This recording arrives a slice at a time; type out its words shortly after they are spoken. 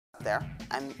there.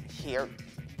 I'm here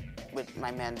with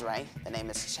my man Dre. The name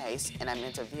is Chase, and I'm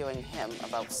interviewing him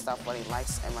about stuff what he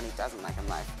likes and what he doesn't like in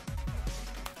life.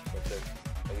 What's up?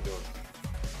 How you doing?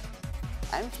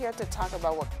 I'm here to talk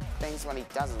about what things what he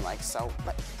doesn't like. So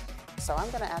I'm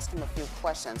gonna ask him a few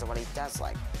questions of what he does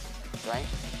like. Dre,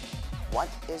 what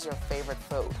is your favorite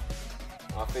food?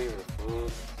 My favorite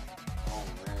food? Oh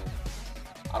man.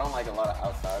 I don't like a lot of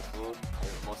outside food. I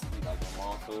mostly eat like my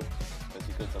mom's food, because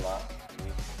she cooks a lot for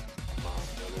me, my mom,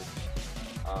 brothers.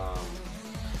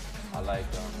 I like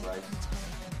rice,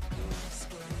 beans,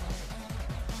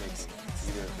 chicken.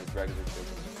 Either just regular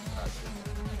chicken or hot chicken.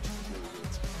 It's really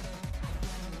good.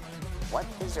 What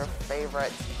is your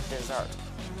favorite dessert?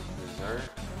 Dessert?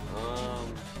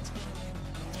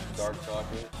 Dark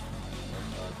chocolate.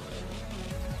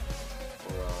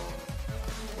 Or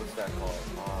what's that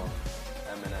called?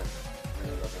 M&M.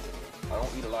 Really love M&M. I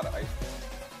don't eat a lot of ice cream,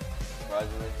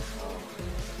 surprisingly.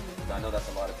 I know that's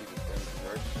a lot of people's favorite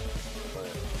dessert, but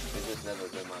it's just never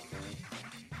been my thing.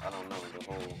 I don't know, the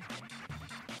whole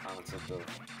concept of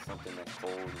something that's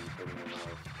cold and you put it in your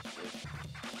mouth.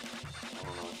 I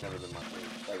don't know, it's never been my thing.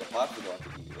 Like a popsicle I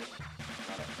could eat it,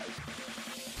 not an ice cream.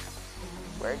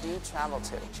 Where do you travel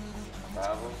to?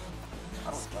 Travel? I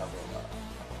don't travel a lot.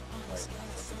 Like,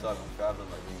 if we're talking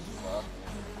traveling, like maybe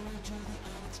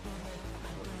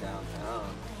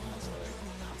downtown. Like,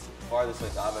 the farthest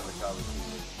place I've ever traveled to is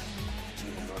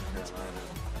either North Carolina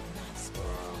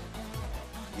or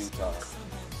Utah.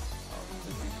 To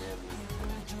see family in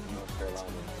North Carolina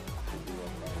to do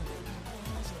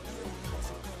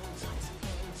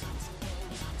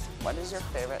What is your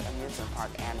favorite amusement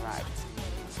park and ride?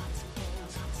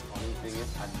 Only thing is,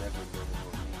 I've never been to a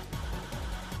movie.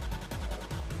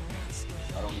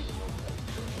 I don't even know what that is.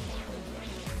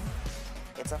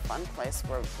 It's a fun place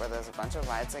where there's a bunch of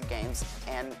rides and games,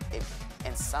 and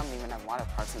some even have water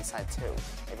parks inside too.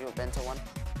 Have you been to one?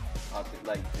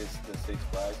 Like this, the Six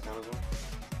Flags kind of one?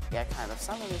 Yeah, kind of.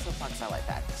 Some amusement parks are like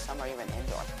that. Some are even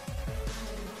indoor.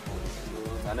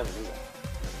 I never knew that.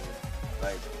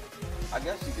 Like, I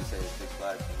guess you could say it's Six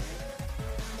Flags for me,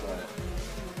 but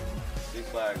Six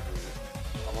Flags,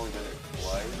 I've only been there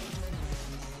twice,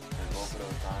 and both of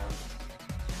those times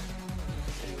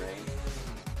it rained,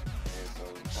 and so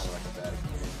it's kind of like a bad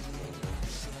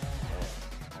experience. But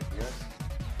I guess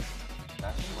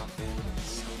that's my favorite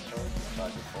amusement park by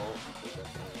default, because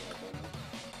that's the only one I've been to.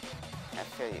 I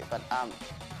feel you, but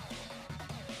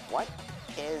what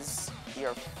is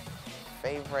your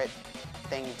favorite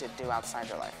thing to do outside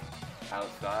your life?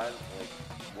 Outside, like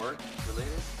work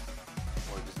related,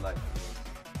 or just life?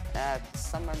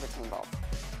 Somewhere in between both.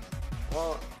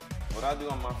 Well, what I do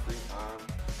on my free time,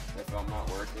 if I'm not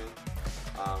working,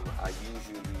 I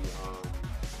usually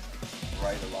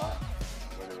write a lot,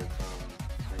 whether it's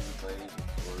screenplays or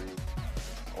stories,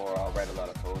 or I'll write a lot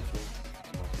of poetry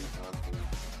in my free time.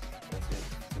 That's it.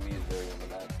 To me, it's very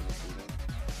relaxing and soothing.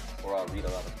 Or I'll read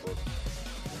a lot of books.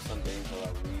 There's some days where I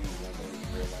read and I don't even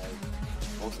realize,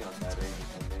 mostly on Saturdays and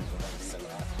Sundays when I read a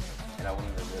lot, and I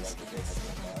wouldn't even realize the day has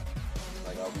gone by.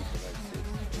 Like I'll read for like 6, 8,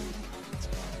 maybe 10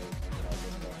 hours, and then I'll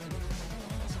look up and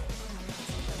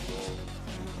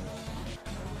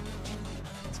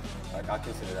like I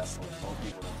consider that for most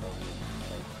people that tell me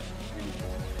like really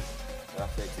boring. But I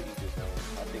say to each his own.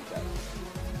 I think that's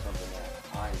something that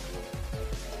I enjoy,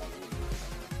 something that I really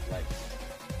like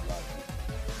a lot of people.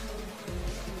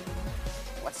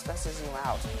 What stresses you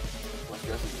out? What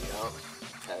stresses me out?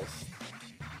 Tests.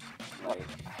 Like,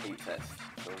 I hate tests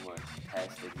so much.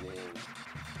 Past exams.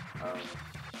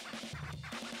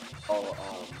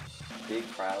 Big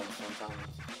crowds sometimes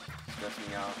stress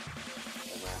me out.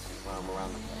 And when I'm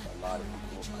around like a lot of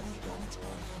people I just don't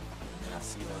know, and I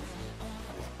see them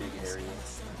in this big area, I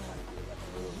kind of get like a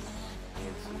little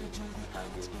antsy, kind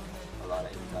of get a lot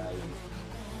of anxiety.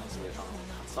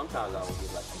 Sometimes I will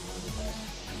get like a nervous attack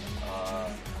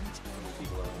when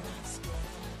people are around.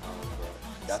 But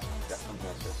that's something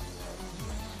that stresses me out.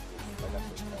 Like I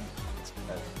said,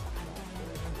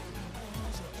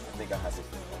 I think I have this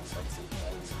thing called sexy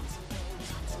anxiety.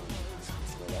 So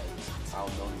like, I'll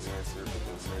know the answer, but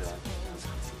then later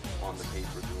on the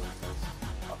paper doing tests,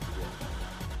 I'll forget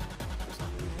for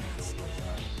some reason.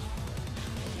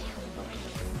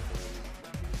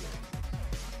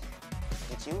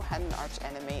 Did you had an arch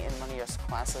enemy in one of your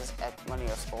classes at one of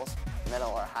your schools,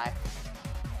 middle or high?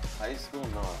 High school,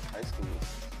 no. High school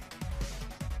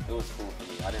it was cool for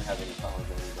me. I didn't have any problems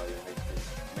with anybody in high school.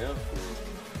 Middle school,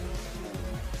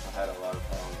 I had a lot of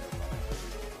problems with my friends.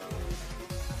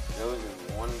 There was this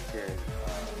one kid,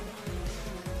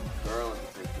 girl in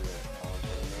particular, her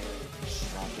name, I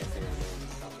can't say her name,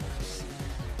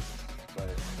 but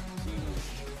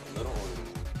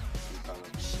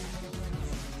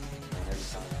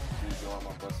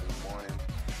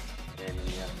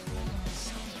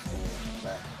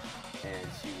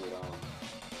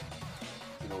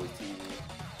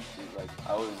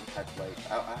I always had like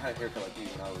I had a haircut like you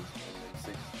when I was in like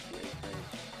 6th to 8th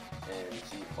grade, and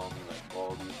she would call me like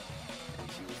Baldy, and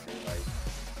she would say like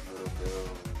Little Bill,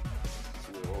 and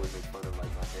she would always make fun of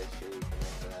like my head shape and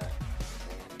all that,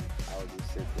 and I would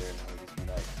just sit there and I would just be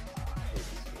like, I hate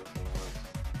this girl so much,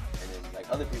 and then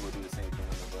like other people would do the same thing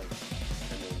on the bus,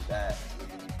 and then that would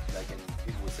be like, and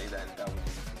people would say that, and that would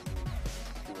be me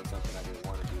doing something I didn't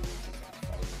want to do, which is like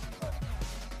fighting, but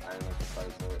I didn't like to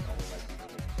fight, but I didn't like people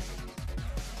making fun of me.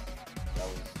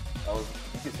 That was,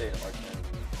 you could say an arch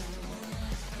enemy.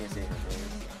 Can't say her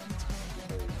name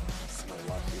because you might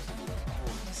watch this and be like, oh,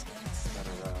 da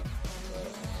da da. But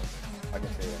I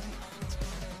can say that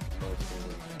most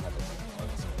people have an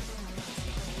arch enemy.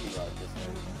 People are just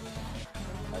like,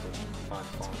 I didn't find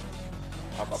fun.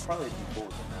 I'll probably be cool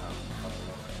with them now. I don't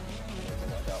know. Because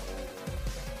I got older.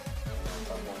 If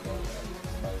I won't go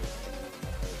that,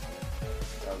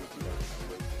 that would be like a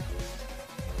relationship.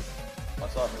 I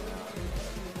saw her now.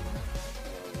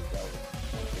 That was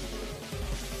one thing.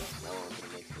 Now I'm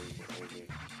gonna make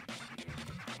things.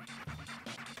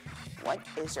 What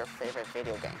is your favorite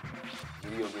video game?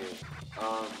 Video game.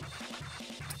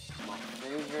 My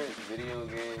favorite video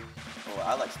game. Well,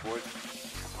 I like sports.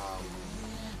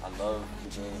 I love the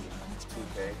game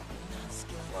 2K.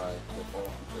 Like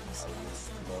football because I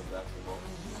really love basketball.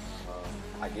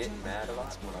 I get mad a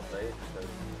lot when I play it because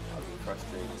I'll be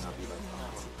frustrated and I'll be like, oh,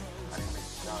 I didn't make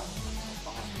a shot.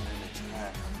 Oh, I didn't make a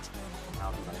pass. And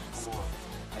I'll be like, come on.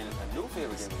 And a new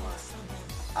favorite game of mine.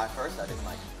 At first I didn't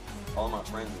like it. All my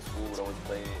friends in school would always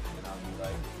play it and I'd be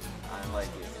like, I didn't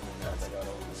like it. And then as I got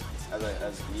older,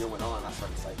 as the year went on, I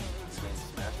started to like the game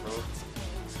Smash Bros.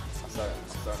 I'm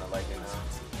starting to like it now.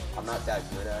 I'm not that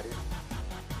good at it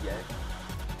yet,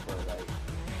 but like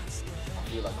I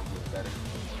feel like I'm getting better.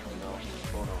 You know,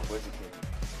 hold on, where's the kid?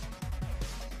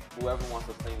 Whoever wants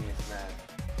to play me in Smash,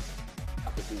 I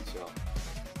could beat y'all.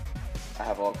 I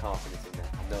have all confidence in that.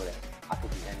 I know that. I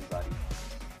could be anybody.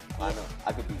 I know.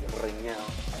 I could be Rangel.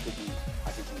 I could be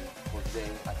Jose.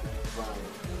 I could be Brian.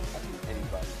 I could be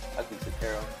anybody. I could be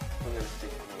Sakura. I'm gonna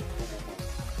stick.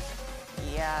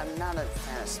 Yeah, I'm not a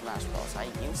fan of Smash Bros. I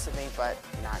used to be, but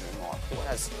not anymore.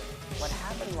 Because what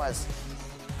happened was,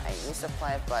 I used to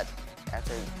play it, but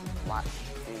after a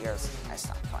few years, I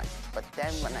stopped playing. But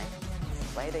then when I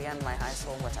played again in my high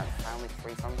school, which I'm finally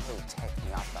free from, who ticked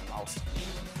me off the most,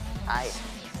 I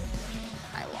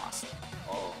lost.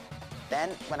 Oh. Then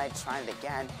when I tried it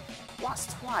again,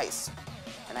 lost twice,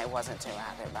 and I wasn't too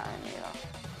happy about it either.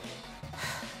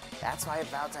 That's why I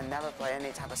vowed to never play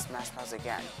any type of Smash Bros.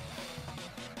 Again.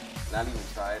 Not even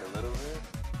try it a little bit?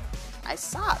 I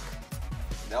suck.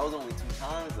 That was only 2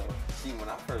 times though. See, when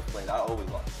I first played, I always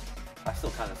lost. I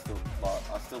still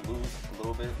lost. I still lose a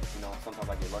little bit. You know, sometimes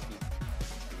I get lucky.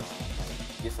 You know, I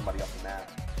might get somebody off the map,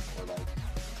 or like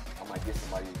I might get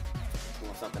somebody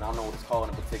doing something. I don't know what it's called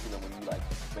in particular when you like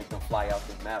make them fly out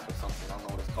the map or something. I don't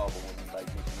know what it's called, but when you like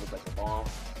make them look like a bomb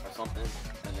or something,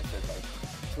 and it says like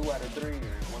 2 out of 3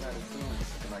 or 1 out of 2,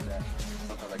 something like that.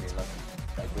 Sometimes I get lucky.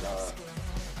 Like with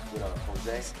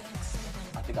Jose,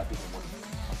 I think I beat him once.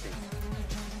 I think.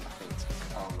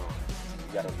 I don't know.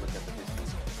 You gotta look at the history.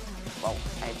 Well,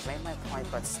 I made my point,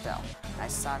 but still, I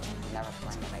suck. Never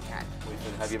playing it again. Wait,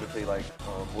 so have you ever played like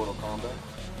Mortal Kombat?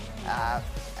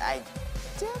 I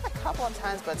did a couple of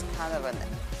times, but it's kind of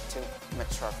too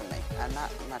mature for me. I'm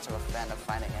not much of a fan of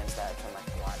fighting games that turn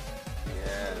like blood.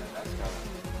 Yeah, that's kind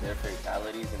of their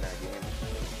fatalities in that game.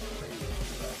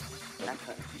 They're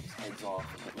cutting people's heads off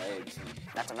with the legs.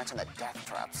 Not to mention the death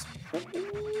traps. Ooh,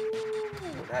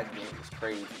 that game is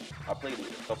crazy. I played it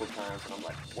a couple times and I'm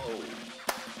like, whoa,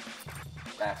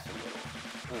 that's a little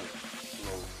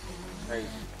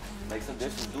crazy. Like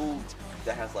there's some dude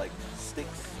that has like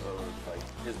sticks or like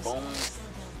his bones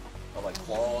are like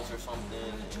claws or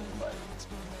something, and like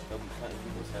he'll be cutting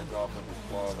people's heads off with his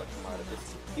claws like come out of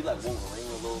this. He like Wolverine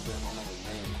a little bit. I don't know his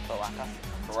name.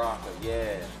 Baraka,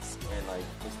 yeah. And like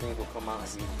his things will come out and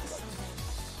he be like,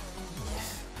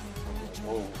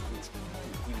 whoa,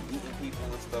 he be eating people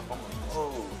and stuff. I'm like,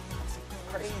 whoa,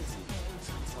 crazy.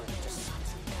 Just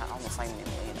almost like me,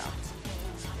 you know.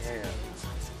 Yeah,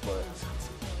 but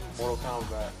Mortal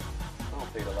Kombat, I don't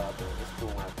play it a lot, but it's cool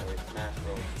when I play it. Smash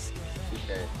Bros.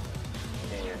 2K,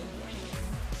 and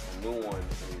a new one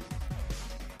is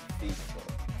FIFA.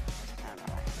 I don't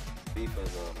know. FIFA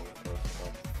is a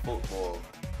football,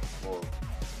 well,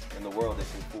 in the world they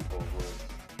say football, where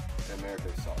in America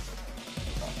it's soccer.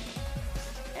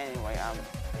 Anyway, have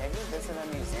you visited a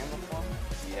museum before?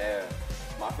 Yeah,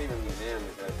 my favorite museum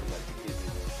is actually like the kids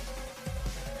museum.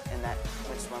 And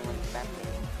which one would that be?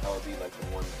 That would be like the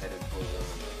one headed for the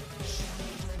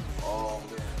Oh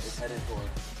man, it's heading towards.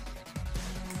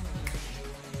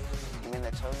 You mean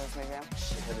the Children's Museum?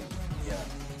 It's heading, yeah,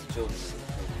 children's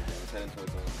museum. It's heading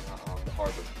towards the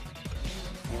harbor.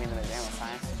 You mean the Museum of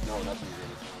Science? No, not the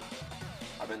museum. It's,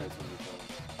 I've been there too many times.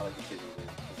 I like the kids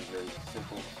museum. It's very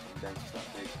simple and dense. It's not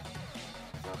big.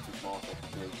 It's not too small. It's not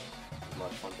too big. There's a lot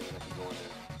of fun things that can go in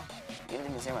there. Even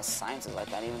the Museum of Science is like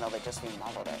that, even though they just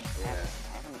remodeled it. Yeah.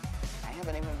 I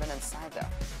haven't even been inside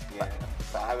though. Yeah,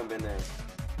 but I haven't been there.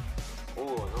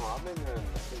 Oh no, I've been there.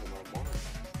 I think in March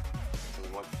to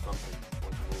watch something,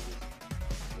 watch a movie.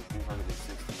 The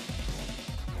 360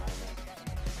 IMAX.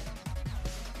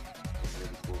 It's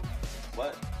really cool.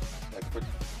 But like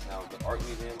now the art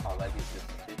museum, I like it just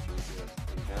the pictures. But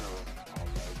in general, I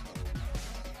like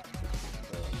the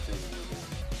children's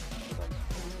museum.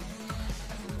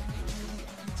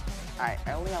 Alright,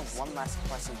 I only have one last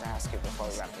question to ask you before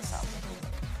we wrap this up.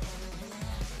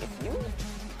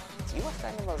 You were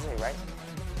Dragon Ball Z, right?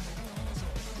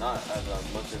 Not as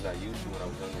much as I used to when I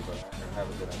was younger, but I have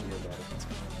a good idea about it.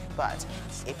 But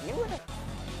if you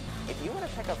were to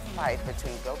pick a fight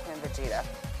between Goku and Vegeta,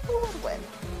 who would win?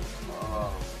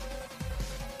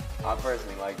 I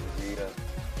personally like Vegeta,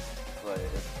 but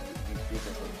if you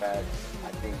speaking from facts,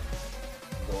 I think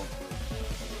Goku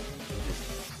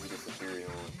is superior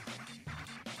on.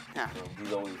 Huh. You know,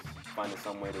 he's always finding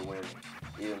some way to win,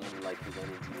 even when like his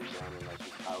energy is down and like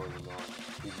his power is gone.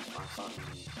 He just finds something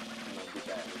to get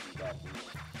that energy back and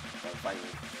start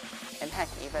fighting. And heck,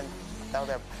 even though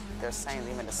they're saying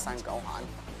even the Son Gohan,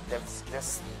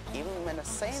 there's even when the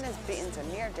Saiyan is beaten to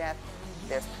near death,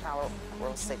 their power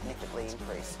will significantly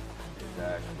increase.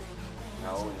 Exactly. I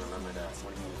always remember that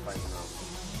when he was fighting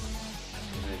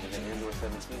is it Andor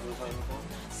 17 he was fighting for?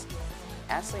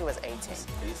 Actually, it was 18.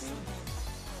 18?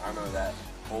 I remember that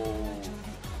whole,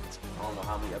 I don't know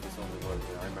how many episodes it was,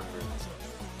 but I remember it.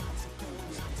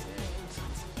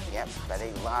 Yep, but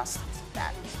they lost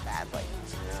that badly.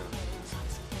 Yeah.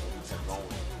 He kept going.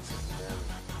 Then,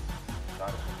 got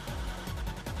it.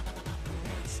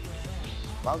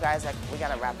 Well, guys, we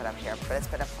gotta wrap it up here, but it's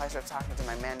been a pleasure talking to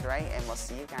my man Dre, and we'll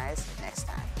see you guys next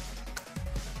time.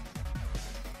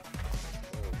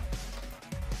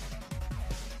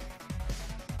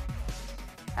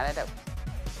 How'd I do?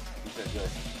 You did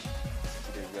good.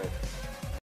 You did good.